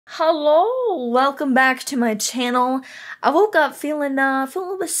Hello, welcome back to my channel. I woke up feeling a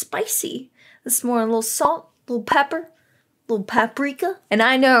little bit spicy this morning. A little salt, a little pepper, a little paprika. And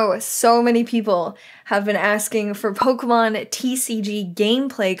I know so many people have been asking for Pokemon TCG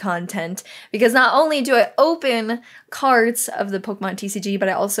gameplay content because not only do I open cards of the Pokemon TCG, but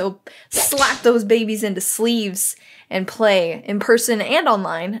I also slap those babies into sleeves and play in person and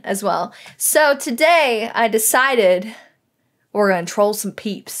online as well. So today I decided we're gonna troll some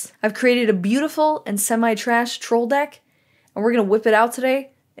peeps. I've created a beautiful and semi-trash troll deck, and we're gonna whip it out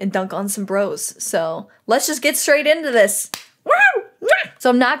today and dunk on some bros. So let's just get straight into this. So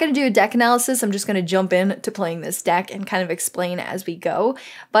I'm not gonna do a deck analysis, I'm just gonna jump in to playing this deck and kind of explain as we go.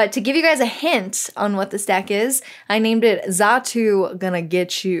 But to give you guys a hint on what this deck is, I named it Xatu Gonna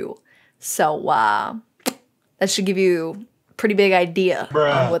Get You. So that should give you pretty big idea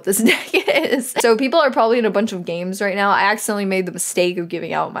on what this deck is. So people are probably in a bunch of games right now. I accidentally made the mistake of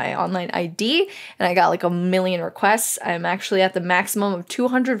giving out my online ID and I got like 1 million requests. I'm actually at the maximum of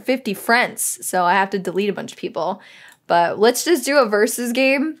 250 friends, so I have to delete a bunch of people. But let's just do a versus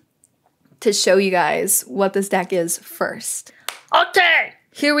game to show you guys what this deck is first. Okay,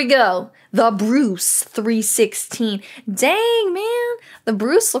 here we go. The Bruce 316. Dang, man. The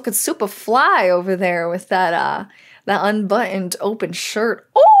Bruce looking super fly over there with that unbuttoned open shirt.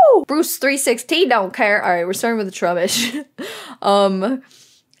 Oh, Bruce 316 don't care. All right, we're starting with the Trubbish.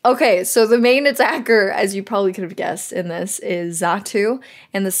 Okay, so the main attacker, as you probably could have guessed in this, is Xatu,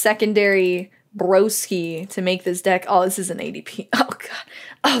 and the secondary broski to make this deck. Oh, this is an ADP. Oh god.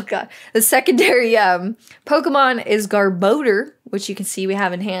 Oh god. The secondary Pokemon is Garbodor, which you can see we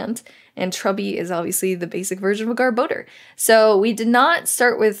have in hand, and Trubby is obviously the basic version of a Garbodor. So we did not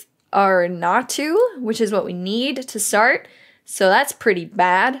start with our Natu, which is what we need to start. So that's pretty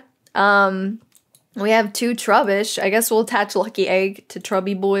bad. We have 2 Trubbish. I guess we'll attach Lucky Egg to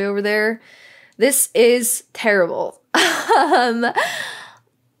Trubby Boy over there. This is terrible.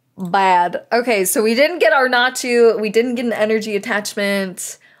 Bad. Okay, so we didn't get our Natu. We didn't get an energy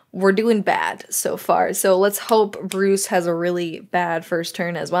attachment. We're doing bad so far. So let's hope Bruce has a really bad first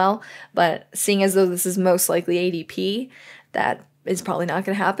turn as well. But seeing as though this is most likely ADP, that is probably not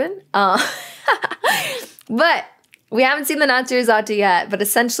going to happen. But we haven't seen the Natu Xatu yet, but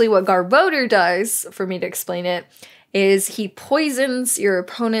essentially what Garbodor does, for me to explain it, is he poisons your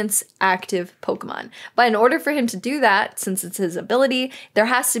opponent's active Pokemon. But in order for him to do that, since it's his ability, there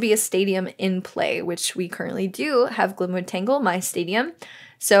has to be a stadium in play, which we currently do have Glimwood Tangle, my stadium.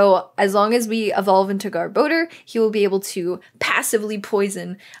 So as long as we evolve into Garbodor, he will be able to passively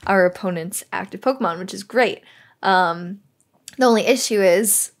poison our opponent's active Pokemon, which is great. The only issue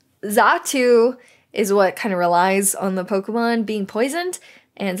is Xatu is what kind of relies on the Pokemon being poisoned,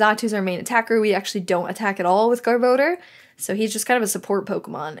 and Xatu's our main attacker. We actually don't attack at all with Garbodor, so he's just kind of a support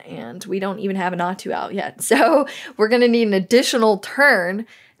Pokemon, and we don't even have a Natu out yet. So we're going to need an additional turn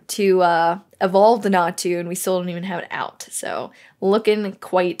to evolve the Natu, and we still don't even have it out. So looking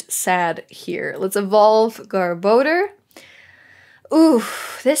quite sad here. Let's evolve Garbodor. Ooh,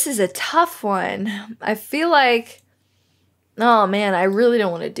 this is a tough one. I feel like, oh man, I really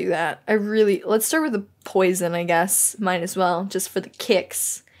don't want to do that. Let's start with the poison, I guess. Might as well, just for the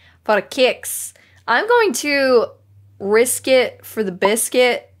kicks. For the kicks. I'm going to risk it for the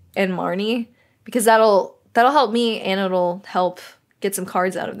biscuit and Marnie, because that'll help me and it'll help get some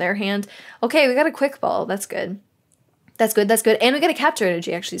cards out of their hand. Okay, we got a quick ball. That's good. That's good, that's good. And we got a capture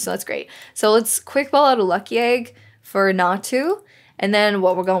energy, actually, so that's great. So let's quick ball out a Lucky Egg for Natu. And then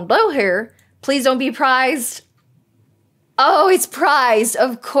what we're going to do here, please don't be prized. Oh, it's prized,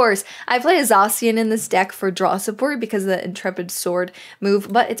 of course. I play a Zacian in this deck for draw support because of the Intrepid Sword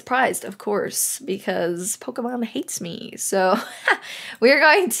move, but it's prized, of course, because Pokemon hates me. So we're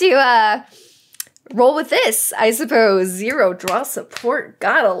going to roll with this, I suppose. 0 draw support.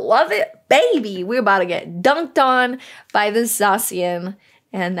 Gotta love it, baby. We're about to get dunked on by this Zacian,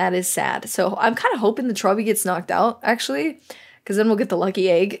 and that is sad. So I'm kind of hoping the Trubby gets knocked out, actually, because then we'll get the Lucky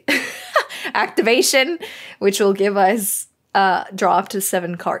Egg activation, which will give us draw up to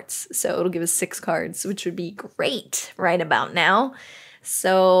 7 cards. So it'll give us 6 cards, which would be great right about now.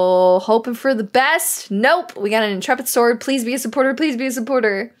 So hoping for the best. Nope, we got an Intrepid Sword. Please be a supporter, please be a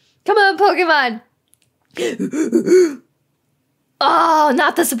supporter. Come on, Pokemon. Oh,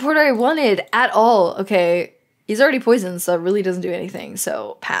 not the supporter I wanted at all. Okay, he's already poisoned, so it really doesn't do anything.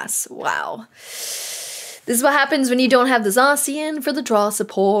 So pass. Wow. This is what happens when you don't have the Zacian for the draw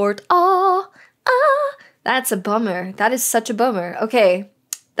support. That's a bummer. That is such a bummer. Okay,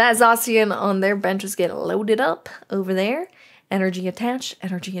 that Zacian on their bench is getting loaded up over there. Energy attached,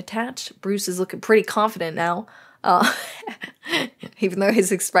 energy attached. Bruce is looking pretty confident now. Even though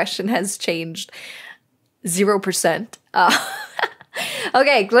his expression has changed 0%.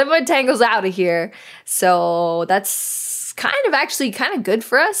 Okay, Glimwood Tangle's out of here. So that's actually kind of good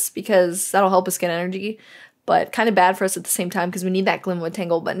for us because that'll help us get energy. But kind of bad for us at the same time because we need that Glimwood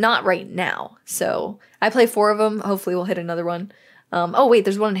Tangle, but not right now. So I play 4 of them. Hopefully we'll hit another one. Oh, wait,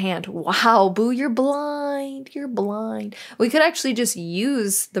 there's one in hand. Wow, Boo, you're blind. You're blind. We could actually just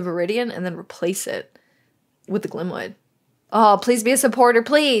use the Viridian and then replace it with the Glimwood. Oh, please be a supporter,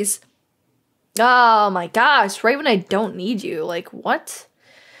 please. Oh my gosh, right when I don't need you. Like, what?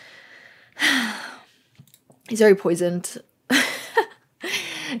 He's already poisoned.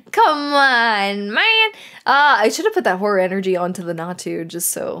 Come on, man. I should have put that horror energy onto the Natu just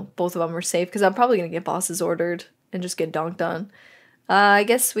so both of them were safe because I'm probably going to get bosses ordered and just get donked on. I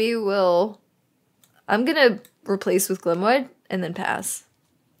guess we will. I'm going to replace with Glimwood and then pass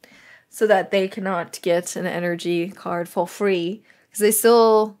so that they cannot get an energy card for free because they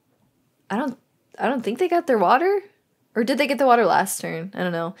still... I don't think they got their water? Or did they get the water last turn? I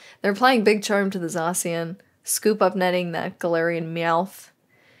don't know. They're applying Big Charm to the Zacian. Scoop up netting that Galarian Meowth.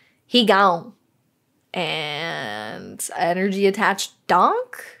 He gone. And energy attached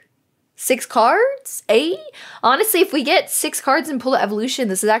donk? 6 cards? 8? Honestly, if we get 6 cards and pull the evolution,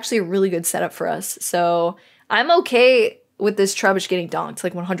 this is actually a really good setup for us. So I'm okay with this Trubbish getting donked,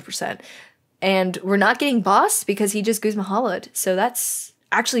 like 100%. And we're not getting bossed because he just 𝗙𝗲𝗄𝗄'd. So that's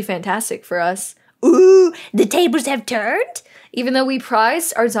actually fantastic for us. Ooh, the tables have turned? Even though we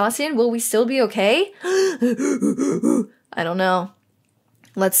prized our Zacian, will we still be okay? I don't know.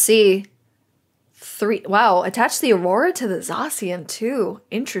 Let's see. 3. Wow, attach the Aurora to the Zacian too.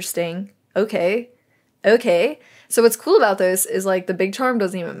 Interesting. Okay. Okay. So what's cool about this is like the Big Charm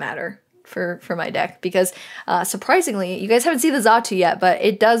doesn't even matter for my deck because surprisingly, you guys haven't seen the Xatu yet, but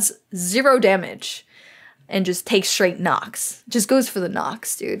it does 0 damage. And just takes straight knocks. Just goes for the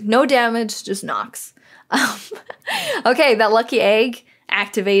knocks, dude. No damage, just knocks. Okay, that Lucky Egg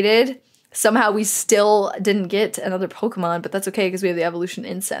activated. Somehow we still didn't get another Pokemon, but that's okay because we have the Evolution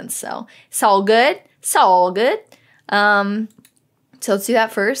Incense, so it's all good. It's all good. So let's do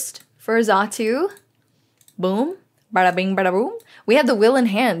that first. For Xatu. Boom. Bada bing, bada boom. We have the Will in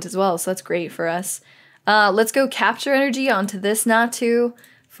hand as well, so that's great for us. Let's go Capture Energy onto this Natu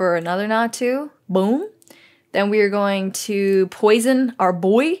for another Natu. Boom. Then we are going to poison our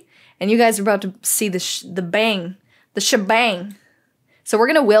boy. And you guys are about to see the shebang. So we're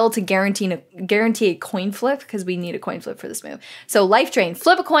going to will to guarantee a coin flip because we need a coin flip for this move. So Life Drain.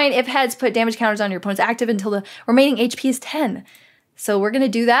 Flip a coin. If heads, put damage counters on your opponent's active until the remaining HP is 10. So we're going to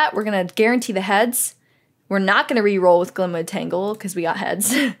do that. We're going to guarantee the heads. We're not going to re-roll with Glimwood Tangle because we got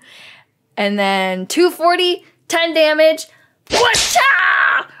heads. And then 240, 10 damage. Whatcha!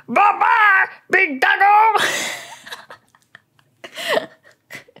 Bye-bye, big doggo!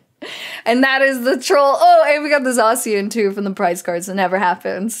 And that is the troll. Oh, and we got the Zacian too from the prize cards. It never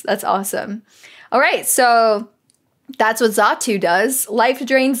happens. That's awesome. All right, so that's what Xatu does. Life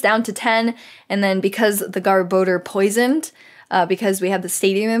drains down to 10, and then because the Garbodor poisoned, because we had the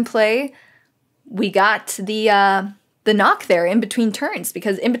stadium in play, we got the knock there in between turns,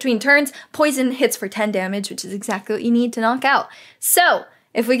 because in between turns, poison hits for 10 damage, which is exactly what you need to knock out. So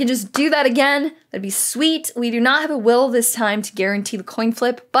if we can just do that again, that'd be sweet. We do not have a will this time to guarantee the coin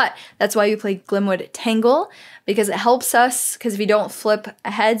flip, but that's why we play Glimwood Tangle, because it helps us, because if you don't flip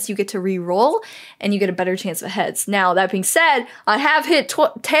heads, you get to re-roll, and you get a better chance of heads. Now, that being said, I have hit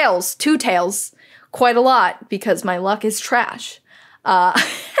two tails, quite a lot, because my luck is trash.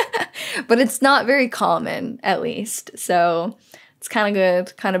 But it's not very common, at least, so it's kind of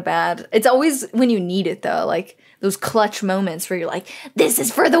good, kind of bad. It's always when you need it, though, like those clutch moments where you're like, this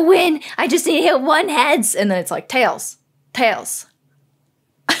is for the win, I just need to hit 1 heads, and then it's like, tails.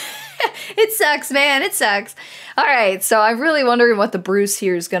 It sucks, man, it sucks. All right, so I'm really wondering what the Bruce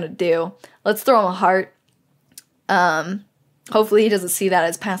here is gonna do. Let's throw him a heart. Hopefully he doesn't see that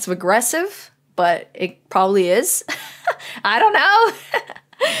as passive-aggressive, but it probably is. I don't know.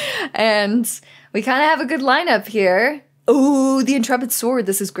 And we kind of have a good lineup here. Ooh, the Intrepid Sword.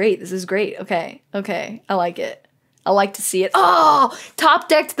 This is great. This is great. Okay. Okay. I like it. I like to see it. Oh, top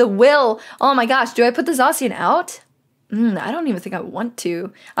decked the Will. Oh my gosh. Do I put the Zacian out? I don't even think I want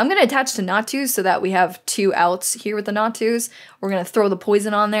to. I'm going to attach to Natu so that we have 2 outs here with the Natus. We're going to throw the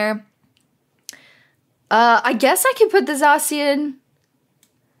poison on there. I guess I could put the Zacian.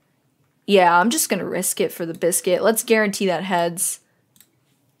 Yeah, I'm just going to risk it for the biscuit. Let's guarantee that heads.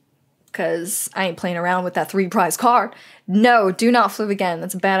 Because I ain't playing around with that 3 prize card. No, do not flip again.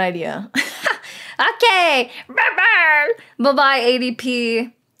 That's a bad idea. Okay. Bye-bye. Bye-bye,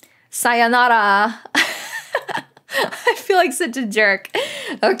 ADP. Sayonara. I feel like such a jerk.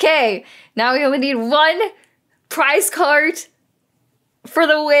 Okay, now we only need one prize card for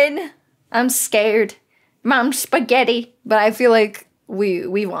the win. I'm scared. Mom spaghetti. But I feel like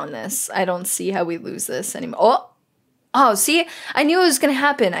we won this. I don't see how we lose this anymore. Oh, see? I knew it was gonna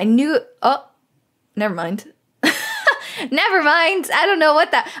happen. I knew, oh, never mind. Never mind. I don't know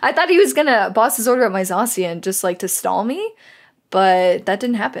what that, I thought he was gonna boss his order at my Zacian just like to stall me, but that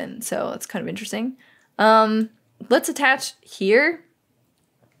didn't happen. So it's kind of interesting. Let's attach here.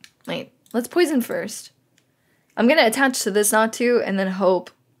 Wait, let's poison first. I'm gonna attach to this Natu and then hope.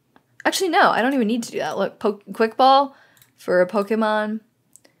 Actually, no, I don't even need to do that. Look, quick ball for a Pokemon.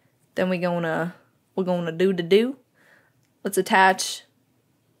 Then we're gonna do. Let's attach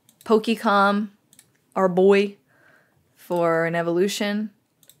Pokémon, our boy, for an evolution.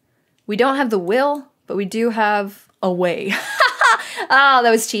 We don't have the Will, but we do have a way. Oh, that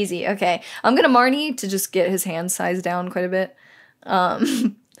was cheesy. Okay, I'm gonna Marnie to just get his hand size down quite a bit.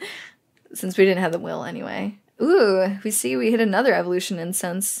 Since we didn't have the Will anyway. Ooh, we see we hit another Evolution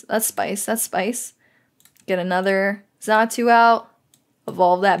Incense. That's spice, that's spice. Get another Xatu out.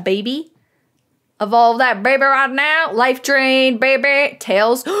 Evolve that baby. Evolve that baby right now. Life Drain, baby.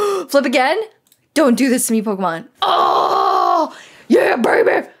 Tails. Flip again. Don't do this to me, Pokemon. Oh, yeah,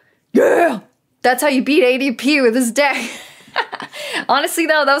 baby. Yeah. That's how you beat ADP with this deck. Honestly,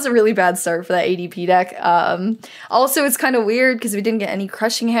 though, that was a really bad start for that ADP deck. Also, it's kind of weird because we didn't get any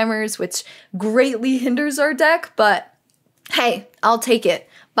Crushing Hammers, which greatly hinders our deck. But hey, I'll take it.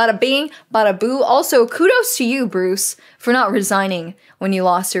 Bada bing, bada boo. Also, kudos to you, Bruce, for not resigning when you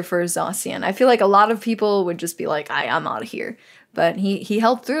lost your first Zacian. I feel like a lot of people would just be like, I'm out of here. But he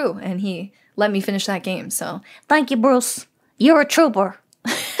held through and he let me finish that game. So thank you, Bruce. You're a trooper.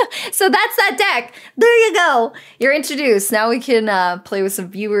 So that's that deck. There you go. You're introduced. Now we can play with some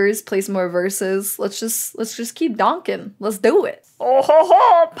viewers, play some more verses. Let's just keep donking. Let's do it. Oh ho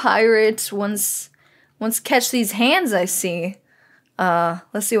ho! Pirate wants catch these hands. I see.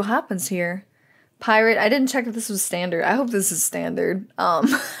 Let's see what happens here. Pirate. I didn't check if this was standard. I hope this is standard.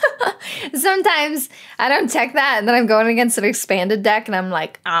 Sometimes I don't check that, and then I'm going against an expanded deck, and I'm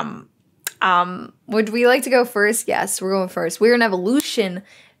like, would we like to go first? Yes, we're going first. We're an evolution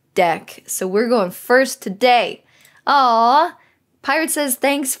deck, so we're going first today. Aw, Pirate says,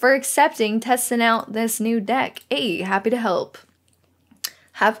 thanks for accepting, testing out this new deck. Hey, happy to help.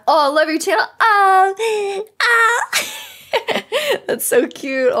 Oh, love your channel. Oh, that's so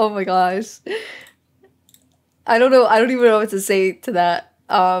cute. Oh my gosh. I don't know. I don't even know what to say to that.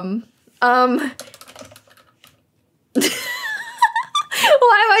 Why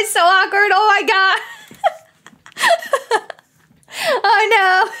am I so awkward? Oh my god. Oh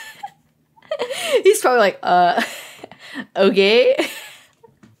no. He's probably like, okay.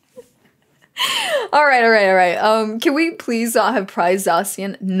 Alright. Can we please not have prize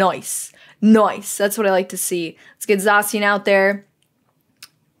Zacian? Nice. That's what I like to see. Let's get Zacian out there.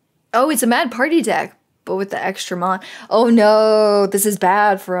 Oh, it's a Mad Party deck, but with the extra mon. Oh no, this is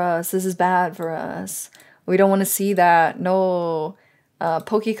bad for us. We don't want to see that. No.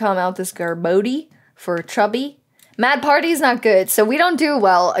 Pokémon out this Garbodor for Trubby. Mad Party is not good, so we don't do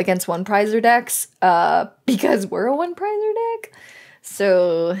well against one-prizer decks, because we're a one-prizer deck,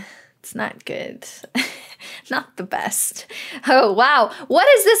 so it's not good. Not the best. Oh, wow. What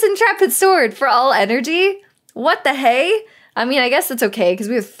is this Intrepid Sword for all energy? What the hey? I mean, I guess it's okay, because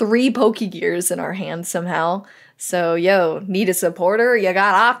we have 3 Pokégears in our hands somehow. So, yo, need a supporter? You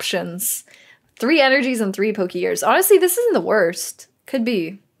got options. 3 energies and 3 Pokégears. Honestly, this isn't the worst. Could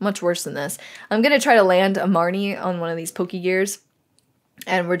be much worse than this. I'm going to try to land a Marnie on one of these Pokégears,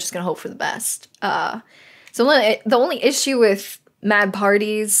 and we're just going to hope for the best. So the only issue with Mad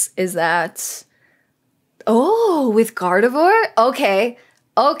Parties is that... Oh, with Garbodor? Okay.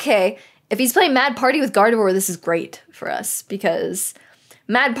 If he's playing Mad Party with Garbodor, this is great for us, because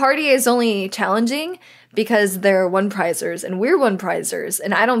Mad Party is only challenging because they're one-prizers, and we're one-prizers,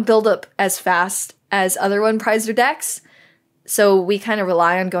 and I don't build up as fast as other one-prizer decks. So we kind of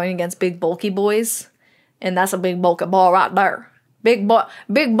rely on going against big bulky boys, and that's a big bulky boy right there. Big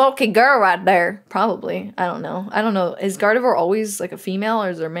bulky girl right there. Probably. I don't know. Is Garbodor always like a female,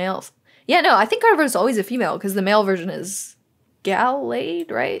 or is there males? Yeah, no, I think Garbodor is always a female because the male version is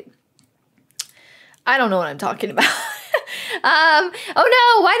Gallade, right? I don't know what I'm talking about. Oh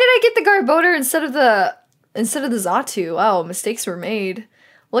no! Why did I get the Garbodor instead of the Xatu? Oh, mistakes were made.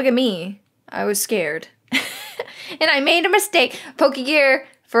 Look at me. I was scared. And I made a mistake. Pokégear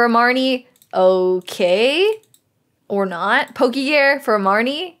for a Marnie. Okay. Or not. Pokégear for a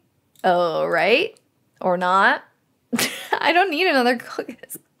Marnie. Oh, right. Or not. I don't need another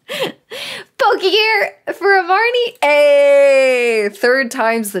Pokégear for a Marnie. Hey, third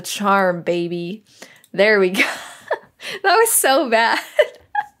time's the charm, baby. There we go. That was so bad.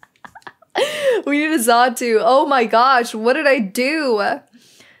 We need a Xatu. Oh my gosh, what did I do?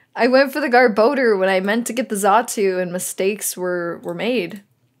 I went for the Garbodor when I meant to get the Xatu and mistakes were made.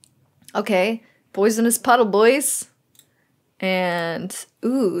 Okay, poisonous puddle, boys. And,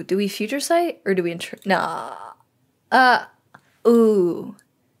 ooh, do we future sight or do we nah. Ooh.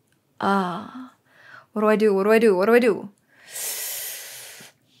 What do I do? What do I do? What do I do?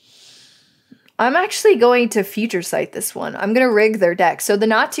 I'm actually going to future sight this one. I'm going to rig their deck. So the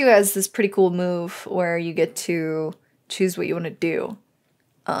Natu has this pretty cool move where you get to choose what you want to do.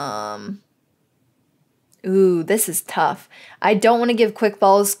 Ooh, this is tough. I don't want to give quick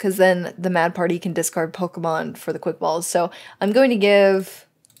balls because then the Mad Party can discard Pokemon for the quick balls. So I'm going to give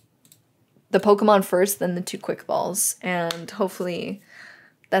the Pokemon first, then the 2 quick balls. And hopefully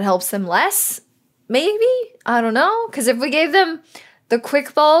that helps them less. Maybe? I don't know. Because if we gave them the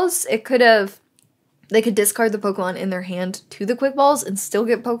quick balls, they could discard the Pokemon in their hand to the quick balls and still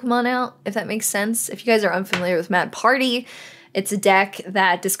get Pokemon out, if that makes sense. If you guys are unfamiliar with Mad Party, it's a deck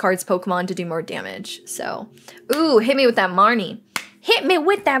that discards Pokemon to do more damage. So, ooh, hit me with that Marnie. Hit me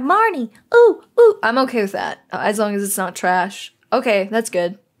with that Marnie. Ooh, ooh. I'm okay with that, as long as it's not trash. Okay, that's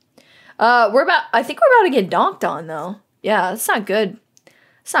good. I think we're about to get donked on, though. Yeah, that's not good.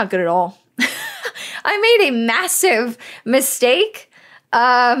 It's not good at all. I made a massive mistake.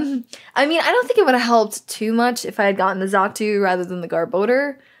 I mean, I don't think it would have helped too much if I had gotten the Xatu rather than the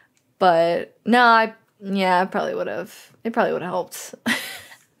Garbodor. But, no, yeah, it probably would have. It probably would have helped.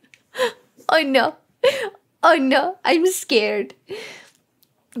 Oh no. Oh no, I'm scared.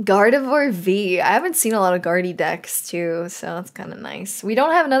 Gardevoir V. I haven't seen a lot of Guardy decks too, so that's kind of nice. We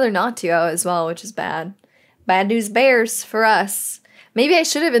don't have another Natu out as well, which is bad. Bad news bears for us. Maybe I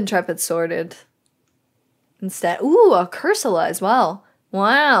should have Intrepid sorted instead. Ooh, a Cursula as well.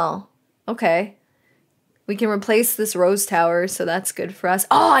 Wow. Okay. We can replace this Rose Tower, so that's good for us.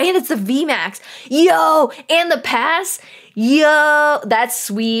 Oh, and it's the VMAX. Yo, and the pass. Yo, that's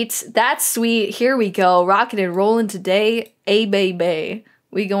sweet. That's sweet. Here we go. Rocking and rolling today. 𝗵𝗶𝗿𝗍.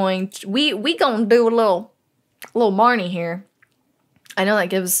 We gonna do a little Marnie here. I know that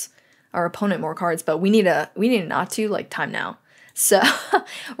gives our opponent more cards, but we need a Natu like time now. So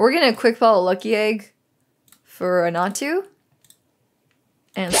we're gonna quick ball a Lucky Egg for a Natu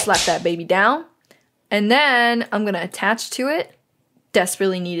and slap that baby down. And then I'm going to attach to it.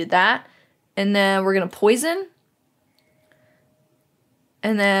 Desperately needed that. And then we're going to poison.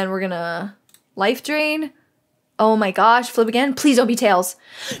 And then we're going to life drain. Oh my gosh, flip again. Please don't be tails.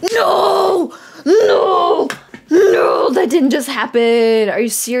 No! No! No, that didn't just happen. Are you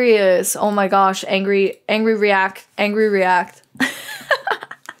serious? Oh my gosh, angry react.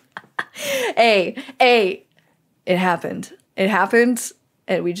 Hey, it happened. It happened.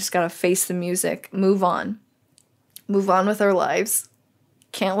 And we just gotta face the music. Move on. Move on with our lives.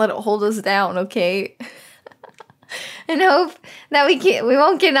 Can't let it hold us down, okay? And hope that we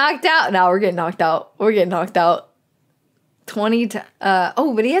won't get knocked out. No, we're getting knocked out. We're getting knocked out. 20 to,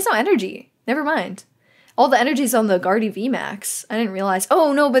 oh, but he has no energy. Never mind. All the energy's on the Guardy VMAX. I didn't realize.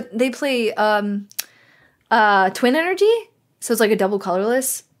 Oh, no, but they play, twin energy? So it's like a double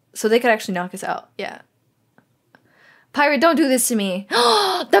colorless. So they could actually knock us out. Yeah. Pirate, don't do this to me.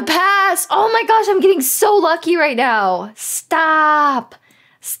 The pass! Oh my gosh, I'm getting so lucky right now. Stop.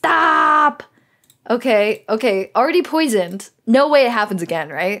 Stop. Okay, okay. Already poisoned. No way it happens again,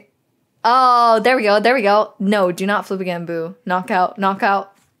 right? Oh, there we go, there we go. No, do not flip again, boo. Knockout,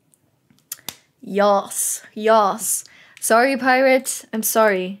 knockout. Yas, yas. Sorry, Pirate. I'm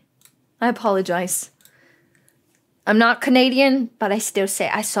sorry. I apologize. I'm not Canadian, but I still say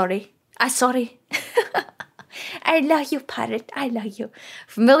I sorry. I sorry. I love you, Pirate. I love you.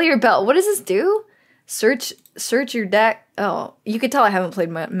 Familiar belt. What does this do? Search your deck. Oh, you can tell I haven't played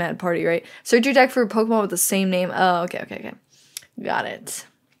Mad Party, right? Search your deck for a Pokemon with the same name. Oh, okay, okay, okay. Got it.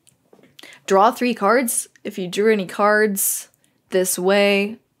 Draw 3 cards. If you drew any cards this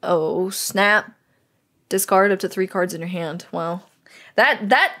way, oh, snap. Discard up to 3 cards in your hand. Wow.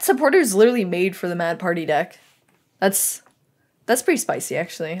 That supporter is literally made for the Mad Party deck. That's pretty spicy,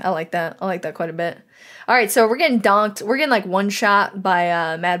 actually. I like that. I like that quite a bit. All right, so we're getting donked. We're getting like one shot by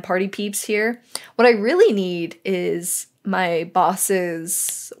Mad Party peeps here. What I really need is my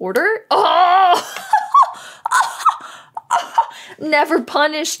boss's order. Oh! Never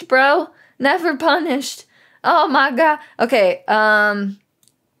punished, bro. Never punished. Oh my god. Okay,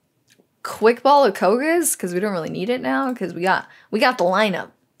 quick ball of Kogas, because we don't really need it now, because we got the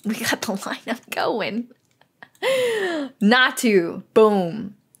lineup. We got the lineup going. Natu.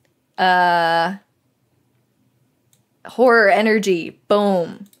 Boom. Horror Energy.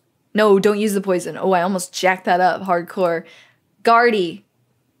 Boom. No, don't use the poison. Oh, I almost jacked that up hardcore. Guardy.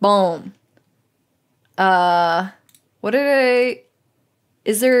 Boom. What did I...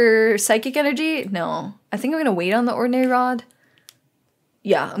 Is there Psychic Energy? No. I think I'm going to wait on the Ordinary Rod.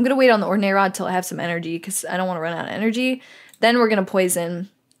 Yeah, I'm going to wait on the Ordinary Rod till I have some energy because I don't want to run out of energy. Then we're going to poison.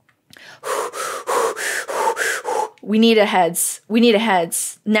 We need a heads. We need a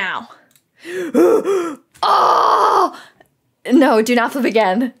heads. Now. Oh! No, do not flip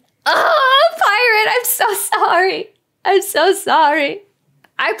again. Oh, Pirate, I'm so sorry. I'm so sorry.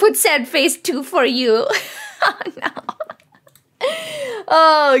 I put sad face 2 for you. Oh, no.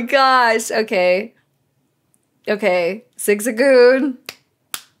 Oh, gosh. Okay. Okay. Zigzagoon.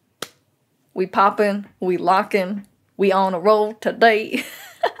 We poppin'. We lockin'. We on a roll today.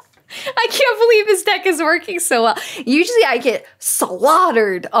 I can't believe this deck is working so well. Usually I get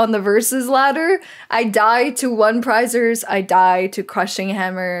slaughtered on the versus ladder. I die to one prizers. I die to crushing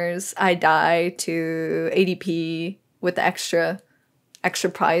hammers. I die to ADP with the extra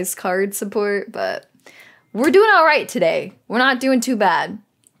prize card support. But we're doing all right today. We're not doing too bad.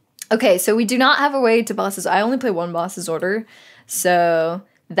 Okay, so we do not have a way to bosses. I only play one boss's order. So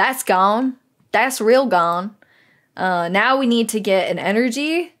that's gone. That's real gone. Now we need to get an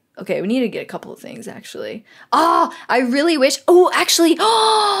energy. Okay, we need to get a couple of things, actually. Oh, I really wish... Oh, actually,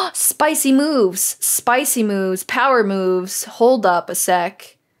 oh, spicy moves. Spicy moves. Power moves. Hold up a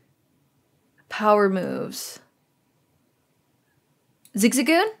sec. Power moves.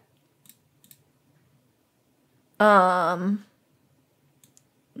 Zigzagoon?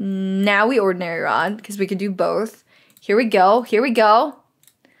 Now we Ordinary Rod, because we could do both. Here we go. Here we go.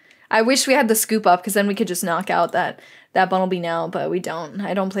 I wish we had the scoop up, because then we could just knock out that Bunnelby now, but we don't.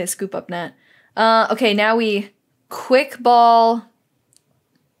 I don't play a scoop up net. Okay, now we quick ball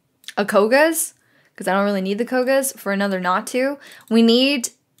a Koga's, because I don't really need the Koga's for another Natu. We need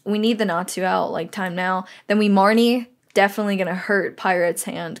the Natu out like time now. Then we Marnie, definitely gonna hurt Pirate's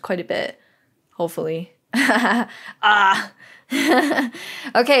hand quite a bit, hopefully. Ah.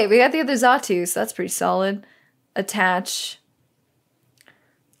 Okay, we got the other Xatu, so that's pretty solid. Attach.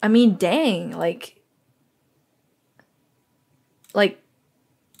 I mean, dang, like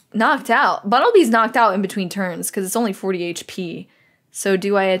knocked out. Bunnelby's knocked out in between turns because it's only 40 HP. So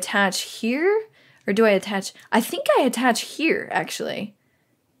do I attach here or do I attach? I think I attach here, actually.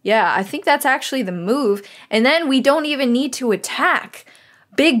 Yeah, I think that's actually the move. And then we don't even need to attack.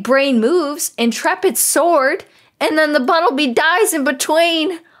 Big brain moves, Intrepid Sword, and then the Bunnelby dies in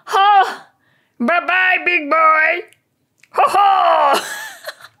between. Oh, bye-bye, big boy. Ho ho!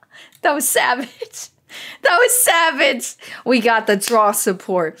 That was savage. That was savage. We got the draw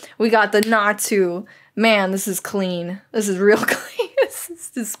support. We got the Natu. Man, this is clean. This is real clean. This is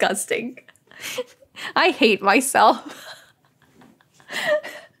disgusting. I hate myself.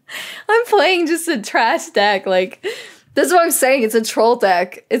 I'm playing just a trash deck. Like, that's what I'm saying. It's a troll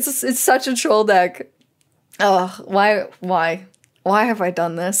deck. It's such a troll deck. Oh, why have I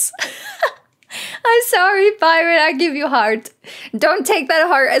done this? I'm sorry, Pirate. I give you heart. Don't take that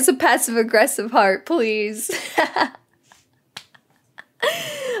heart as a passive-aggressive heart, please.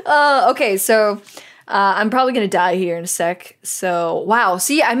 Okay, so I'm probably gonna die here in a sec. So wow,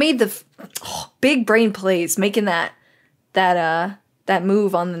 see, I made the big brain plays, making that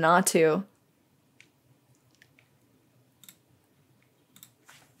move on the Natu.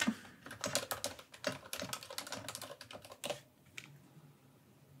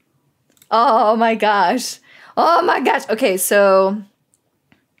 Oh my gosh. Oh my gosh. Okay, so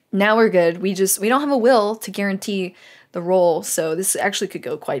now we're good. We don't have a will to guarantee the roll, so this actually could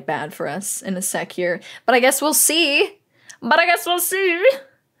go quite bad for us in a sec here. But I guess we'll see. Let's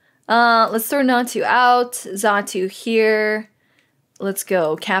throw Natu out. Xatu here. Let's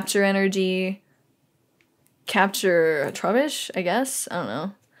go. Capture Energy. Capture Trubbish, I guess.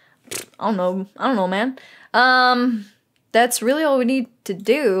 I don't know, man. That's really all we need to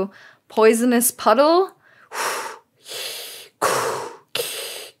do. Poisonous Puddle.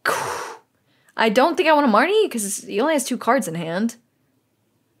 I don't think I want a Marnie because he only has 2 cards in hand.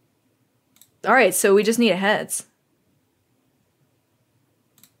 Alright, so we just need a heads.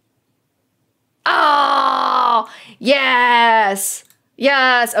 Oh! Yes!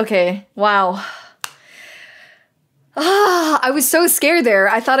 Yes! Okay, wow. Ah, I was so scared there.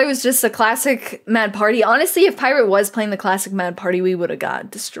 I thought it was just a classic Mad Party. Honestly, if Pirate was playing the classic Mad Party, we would have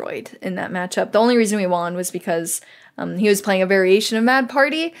got destroyed in that matchup. The only reason we won was because he was playing a variation of Mad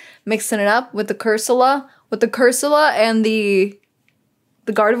Party, mixing it up with the 𝗙𝗲𝗄 and the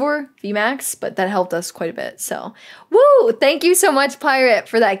the Garbodor VMAX, but that helped us quite a bit. So, woo! Thank you so much, Pirate,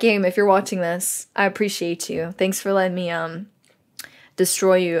 for that game. If you're watching this, I appreciate you. Thanks for letting me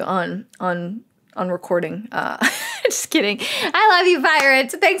destroy you on recording. Just kidding. I love you,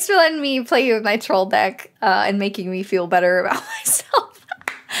 Pirate. Thanks for letting me play you with my troll deck and making me feel better about myself.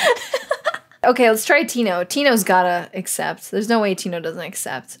 Okay, let's try Tino. Tino's gotta accept. There's no way Tino doesn't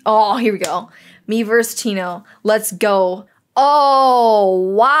accept. Oh, here we go. Me versus Tino. Let's go.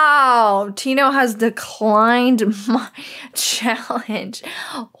 Oh, wow. Tino has declined my challenge.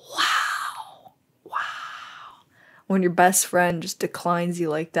 Wow. Wow. When your best friend just declines you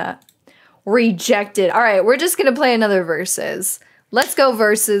like that. Rejected. All right, we're just going to play another versus. Let's go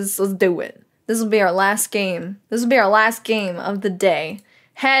versus. Let's do it. This will be our last game. This will be our last game of the day.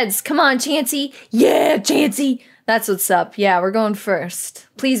 Heads. Come on, Chansey. Yeah, Chansey. That's what's up. Yeah, we're going first.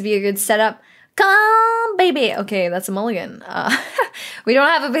 Please be a good setup. Come on, baby. Okay, that's a mulligan. We don't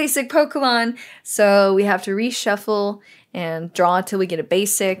have a basic Pokemon, so we have to reshuffle and draw until we get a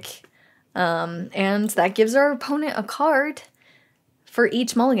basic. And that gives our opponent a card for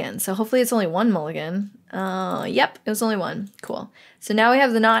each mulligan. So hopefully it's only one mulligan. Yep, it was only one. Cool. So now we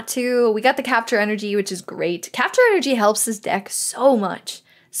have the Natu. We got the Capture Energy, which is great. Capture Energy helps this deck so much.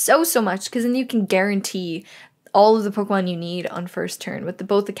 So much, because then you can guarantee all of the Pokemon you need on first turn with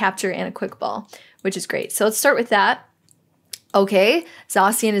both the Capture and a Quick Ball, which is great. So let's start with that. Okay,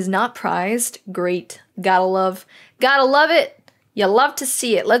 Zacian is not prized. Great. Gotta love it. You love to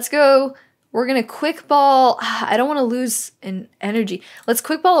see it. Let's go. We're gonna Quick Ball. I don't want to lose an energy. Let's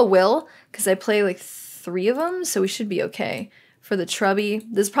Quick Ball a Will, because I play like 3 of them, so we should be okay. For the Trubby,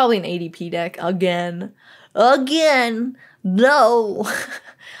 this is probably an ADP deck again. No.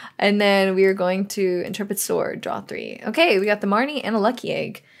 And then we are going to Intrepid Sword, draw 3. Okay, we got the Marnie and a Lucky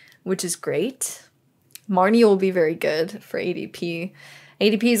Egg, which is great. Marnie will be very good for ADP.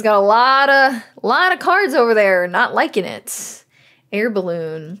 ADP's got a lot of cards over there, not liking it. Air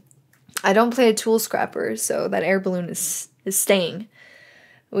Balloon. I don't play a Tool Scrapper, so that Air Balloon is staying.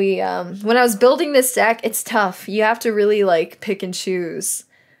 When I was building this deck, it's tough. You have to really like pick and choose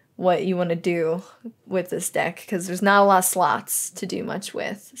what you want to do with this deck, because there's not a lot of slots to do much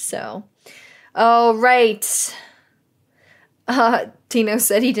with. So, oh right. Tino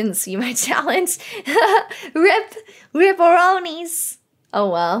said he didn't see my challenge. Ripperonis. Oh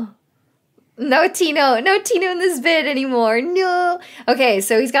well. No Tino in this vid anymore. No. Okay,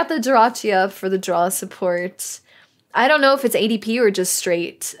 so he's got the Jirachi up for the draw support. I don't know if it's ADP or just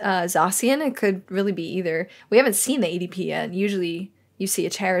straight Zacian. It could really be either. We haven't seen the ADP yet. Usually you see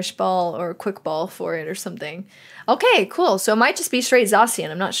a Cherish Ball or a Quick Ball for it or something. Okay, cool. So it might just be straight Zacian.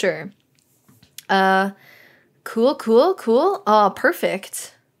 I'm not sure. Cool. Oh,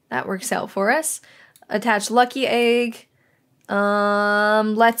 perfect. That works out for us. Attach Lucky Egg.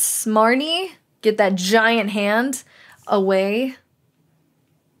 Let's Marnie get that giant hand away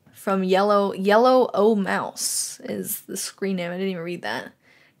from Yellow Mouse is the screen name. I didn't even read that.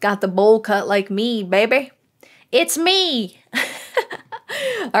 Got the bowl cut like me, baby. It's me.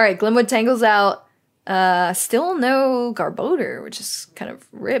 All right, Glimwood Tangle's out. Still no Garbodor, which is kind of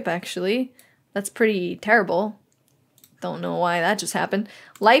rip, actually. That's pretty terrible. Don't know why that just happened.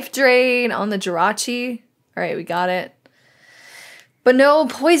 Life Drain on the Jirachi. All right, we got it. But no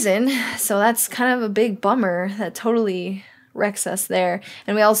poison, so that's kind of a big bummer. That totally wrecks us there.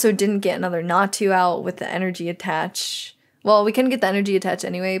 And we also didn't get another Natu out with the energy attach. Well, we couldn't get the energy attach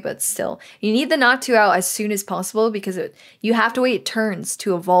anyway, but still. You need the Natu out as soon as possible because you have to wait turns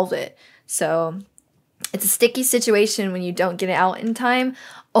to evolve it. So it's a sticky situation when you don't get it out in time.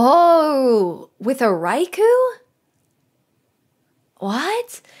 Oh, with a Raikou?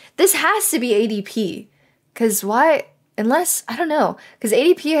 What? This has to be ADP. Because why? Unless, I don't know. Because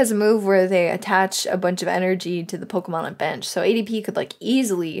ADP has a move where they attach a bunch of energy to the Pokemon on bench. So ADP could like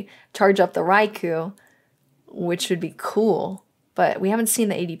easily charge up the Raikou, which would be cool. But we haven't seen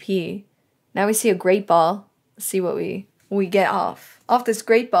the ADP. Now we see a Great Ball. Let's see what we get off this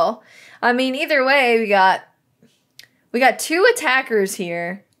Great Ball. I mean, either way, we got 2 attackers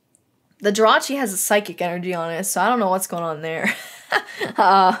here. The Jirachi has a Psychic Energy on it, so I don't know what's going on there.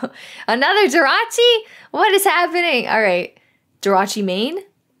 Another Jirachi? What is happening? All right, Jirachi main?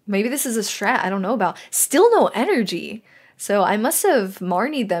 Maybe this is a strat I don't know about. Still no energy. So I must have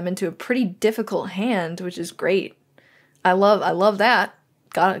Marnied them into a pretty difficult hand, which is great. I love that.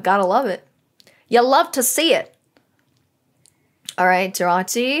 Gotta love it. You love to see it. All right,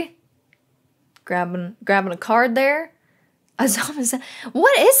 Jirachi. Grabbing a card there.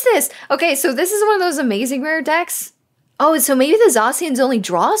 What is this? Okay, so this is one of those amazing rare decks. Oh, so maybe the Zacian's only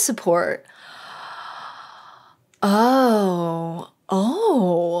draw support. Oh,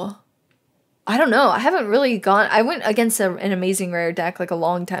 Oh. I don't know. I haven't really gone... I went against an amazing rare deck like a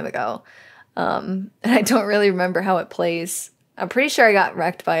long time ago. And I don't really remember how it plays. I'm pretty sure I got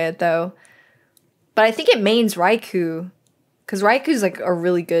wrecked by it, though. But I think it mains Raikou. Because Raikou's like a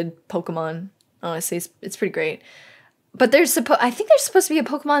really good Pokemon. Honestly, it's pretty great. But I think there's supposed to be a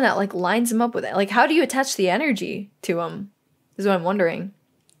Pokemon that like lines him up with it. Like, how do you attach the energy to him? Is what I'm wondering.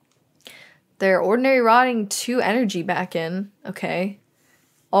 They're Ordinary Rodding 2 energy back in. Okay.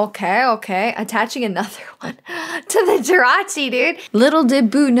 Okay. Attaching another one to the Jirachi, dude. Little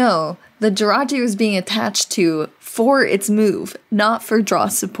did Boo know, the Jirachi was being attached to for its move, not for draw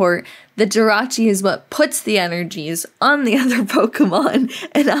support. The Jirachi is what puts the energies on the other Pokemon,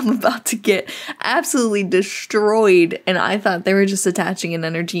 and I'm about to get absolutely destroyed, and I thought they were just attaching an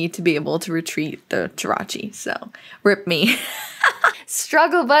energy to be able to retreat the Jirachi, so rip me.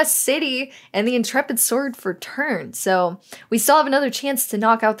 Struggle Bus City and the Intrepid Sword for turn. So we still have another chance to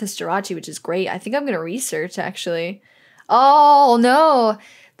knock out this Jirachi, which is great. I think I'm going to research, actually. Oh, no.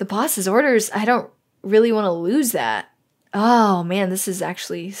 The boss's orders, I don't really want to lose that. Oh, man, this is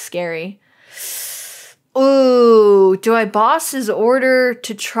actually scary. Ooh, do I boss's order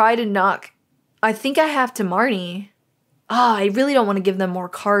to try to knock... I think I have to Marnie. Oh, I really don't want to give them more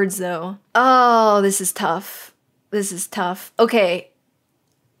cards, though. Oh, this is tough. This is tough. Okay.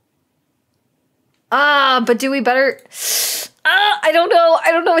 But do we better... I don't know.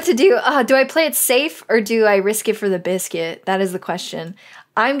 I don't know what to do. Do I play it safe or do I risk it for the biscuit? That is the question.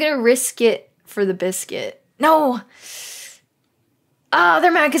 I'm going to risk it for the biscuit. No.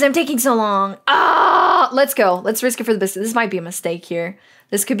 They're mad because I'm taking so long. Let's go. Let's risk it for the biscuit. This might be a mistake here.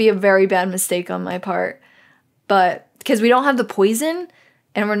 This could be a very bad mistake on my part. But because we don't have the poison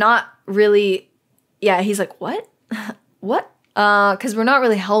and we're not really... Yeah, he's like, what? What? Because we're not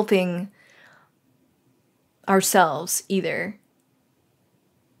really helping ourselves either.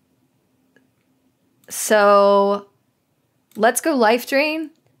 So let's go Life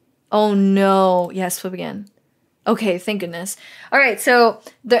Drain. Oh no. Yes, flip again. Okay, thank goodness. All right, so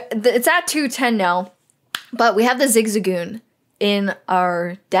it's at 210 now, but we have the Zigzagoon in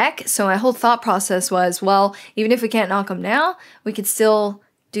our deck. So my whole thought process was, well, even if we can't knock him now, we could still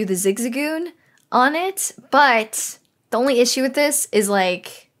do the Zigzagoon on it. But the only issue with this is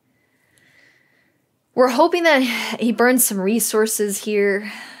like, we're hoping that he burns some resources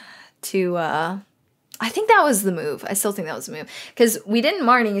here to, I think that was the move. I still think that was the move. Because we didn't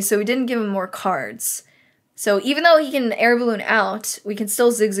Marnie, so we didn't give him more cards. So even though he can Air Balloon out, we can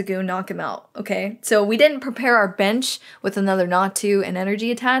still Zigzagoon knock him out, okay? So we didn't prepare our bench with another Natu and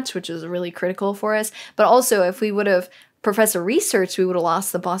energy attached, which was really critical for us. But also, if we would have Professor Research, we would have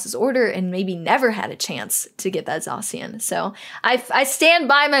lost the boss's order and maybe never had a chance to get that Zacian. So I stand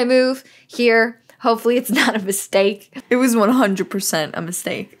by my move here. Hopefully it's not a mistake. It was 100% a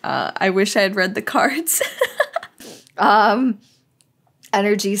mistake. I wish I had read the cards.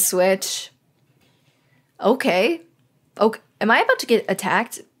 Energy switch. Okay. Am I about to get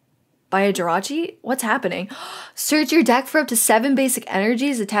attacked by a Jirachi? What's happening? Search your deck for up to 7 basic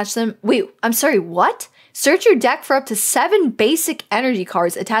energies. Attach them. Wait, I'm sorry, what? Search your deck for up to 7 basic energy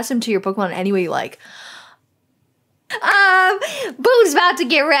cards. Attach them to your Pokemon any way you like. Boo's about to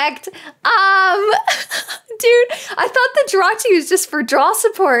get wrecked. Dude, I thought the Jirachi was just for draw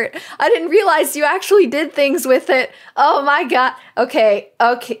support. I didn't realize you actually did things with it. Oh my god. Okay.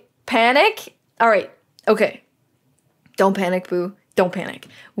 Panic? Alright. Okay. Don't panic, Boo. Don't panic.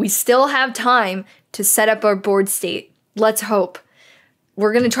 We still have time to set up our board state. Let's hope.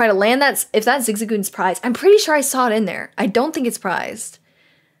 We're gonna try to land that. If that Zigzagoon's prized, I'm pretty sure I saw it in there. I don't think it's prized.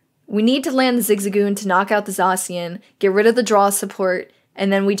 We need to land the Zigzagoon to knock out the Zacian, get rid of the draw support,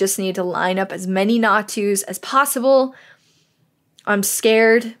 and then we just need to line up as many Natus as possible. I'm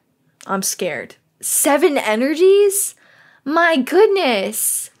scared. 7 energies? My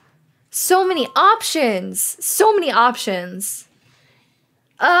goodness. So many options.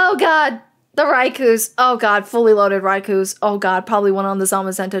 Oh god. The Raikous. Oh god. Fully loaded Raikous. Oh god. Probably one on the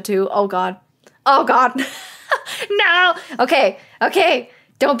Zamazenta too. Oh god. No. Okay.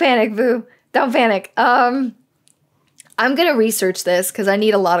 Don't panic, Boo. Don't panic. I'm gonna research this because I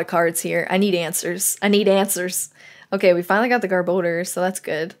need a lot of cards here. I need answers. Okay, we finally got the Garbodor, so that's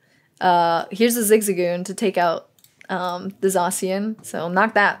good. Here's the Zigzagoon to take out the Zacian. So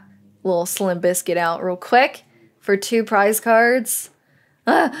knock that little slim biscuit out real quick for 2 prize cards.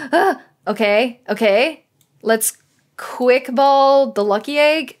 Okay. Let's quick ball the Lucky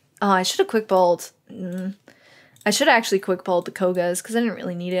Egg. Oh, I should have quick balled. I should have actually quick balled the Kogas because I didn't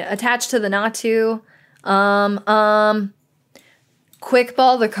really need it. Attached to the Natu. Quick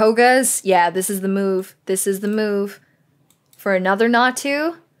ball the Kogas. Yeah, this is the move. for another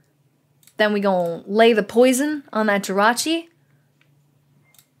Natu. Then we gonna lay the poison on that Jirachi.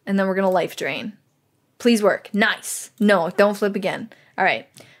 And then we're gonna life drain. Please work. Nice. No, don't flip again. All right.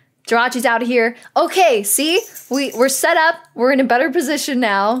 Jirachi's out of here. Okay, see? We're set up. We're in a better position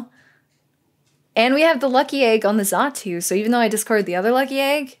now. And we have the Lucky Egg on the Xatu. So even though I discarded the other Lucky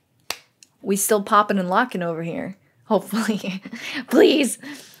Egg, we still popping and locking over here. Hopefully. Please.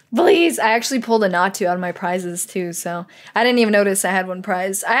 Please. I actually pulled a Natu out of my prizes too. So I didn't even notice I had one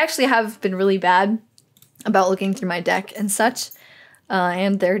prize. I actually have been really bad about looking through my deck and such.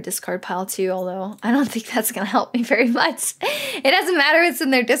 And their discard pile too, although I don't think that's going to help me very much. It doesn't matter what's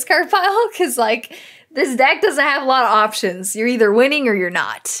in their discard pile, because, like, this deck doesn't have a lot of options. You're either winning or you're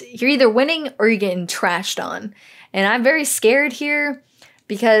not. You're either winning or you're getting trashed on. And I'm very scared here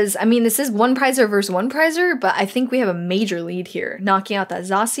because, I mean, this is one prizer versus one prizer, but I think we have a major lead here. Knocking out that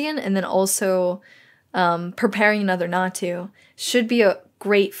Zacian and then also preparing another Natu. Should be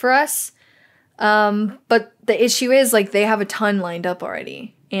great for us. But the issue is, like, they have a ton lined up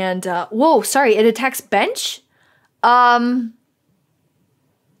already. And, whoa, sorry, it attacks bench? Well,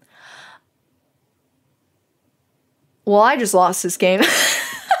 I just lost this game.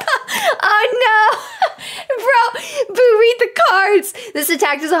 Oh, no! Bro, Boo, read the cards! This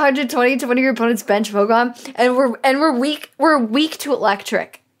attack does 120 to one of your opponent's bench Pokemon, and we're weak to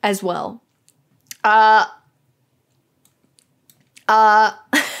electric as well.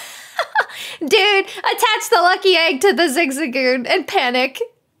 Dude, attach the Lucky Egg to the Zigzagoon and panic.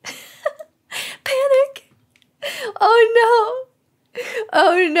 Panic. Oh no.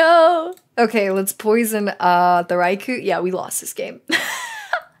 Oh no. Okay, let's poison the Raikou. Yeah, we lost this game.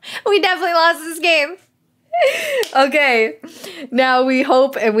 We definitely lost this game. Okay, now we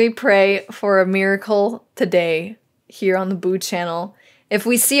hope and we pray for a miracle today here on the Boo channel. If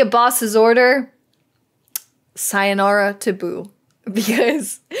we see a boss's order, sayonara to Boo.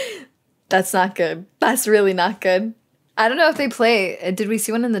 Because that's not good. That's really not good. I don't know if they play. Did we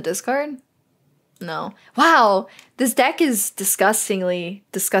see one in the discard? No. Wow. This deck is disgustingly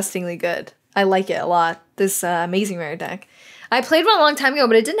good. I like it a lot. This amazing rare deck. I played one a long time ago,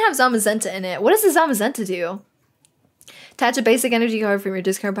 but it didn't have Zamazenta in it. What does the Zamazenta do? Attach a basic energy card from your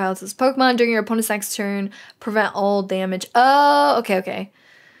discard pile to this Pokemon during your opponent's next turn. Prevent all damage. Oh, okay.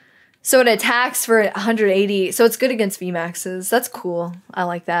 So it attacks for 180. So it's good against VMAXs. That's cool. I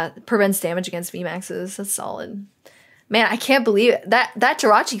like that. Prevents damage against VMAXs. That's solid. Man, I can't believe it. That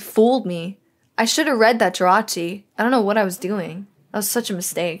Jirachi fooled me. I should have read that Jirachi. I don't know what I was doing. That was such a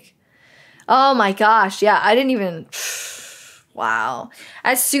mistake. Oh my gosh. Yeah, I didn't even... Wow.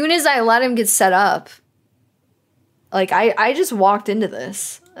 As soon as I let him get set up, like, I just walked into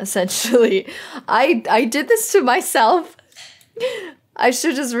this, essentially. I did this to myself. I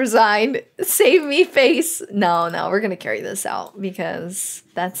should just resign. Save me face. No, we're going to carry this out because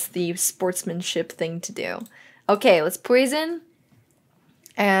that's the sportsmanship thing to do. Okay, let's poison.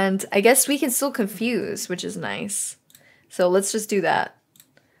 And I guess we can still confuse, which is nice. So let's just do that.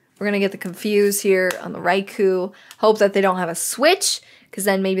 We're going to get the confuse here on the Raikou. Hope that they don't have a switch, because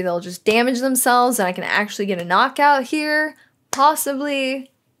then maybe they'll just damage themselves and I can actually get a knockout here.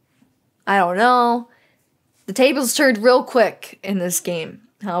 Possibly. I don't know. The tables turned real quick in this game.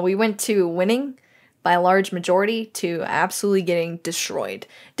 We went to winning by a large majority to absolutely getting destroyed.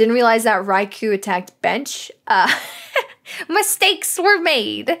 Didn't realize that Raikou attacked bench. Mistakes were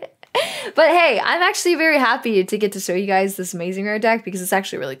made. But hey, I'm actually very happy to get to show you guys this amazing rare deck because it's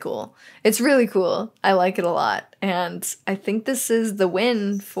actually really cool. It's really cool. I like it a lot. And I think this is the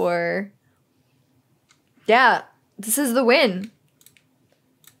win for... Yeah, this is the win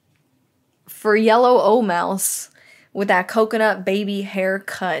for Yellow O Mouse with that coconut baby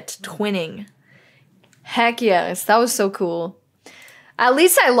haircut twinning. Heck yes, that was so cool. At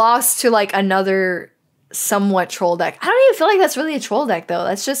least I lost to like another somewhat troll deck. I don't even feel like that's really a troll deck though.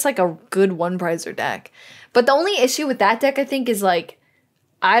 That's just like a good one prizer deck. But the only issue with that deck I think is like,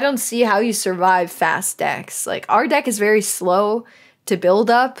 I don't see how you survive fast decks. Like our deck is very slow to build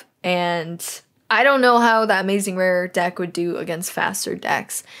up and I don't know how that amazing rare deck would do against faster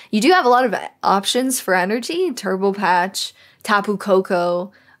decks. You do have a lot of options for energy. Turbo Patch, Tapu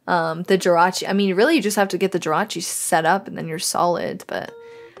Koko, the Jirachi. I mean, really you just have to get the Jirachi set up and then you're solid. But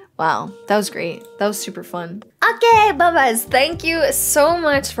Wow, that was great. That was super fun. Okay, 𝗵𝗲𝗿𝗲s, thank you so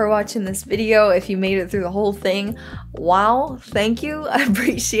much for watching this video. If you made it through the whole thing, wow, thank you. I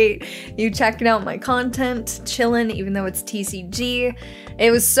appreciate you checking out my content, chilling, even though it's TCG. It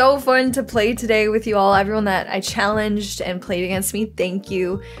was so fun to play today with you all. Everyone that I challenged and played against me, thank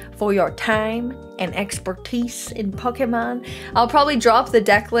you for your time and expertise in Pokemon. I'll probably drop the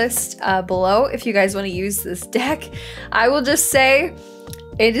deck list below if you guys want to use this deck. I will just say,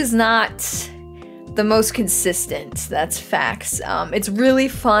 it is not the most consistent, that's facts. It's really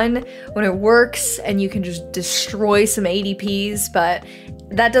fun when it works and you can just destroy some ADPs, but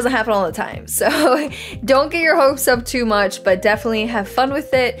that doesn't happen all the time. So don't get your hopes up too much, but definitely have fun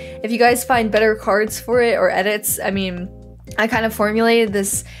with it. If you guys find better cards for it or edits, I mean, I kind of formulated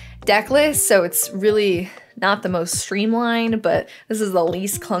this deck list, so it's really not the most streamlined, but this is the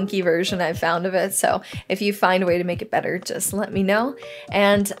least clunky version I've found of it. So if you find a way to make it better, just let me know.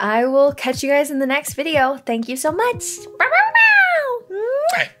 And I will catch you guys in the next video. Thank you so much.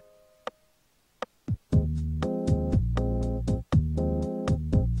 Bye.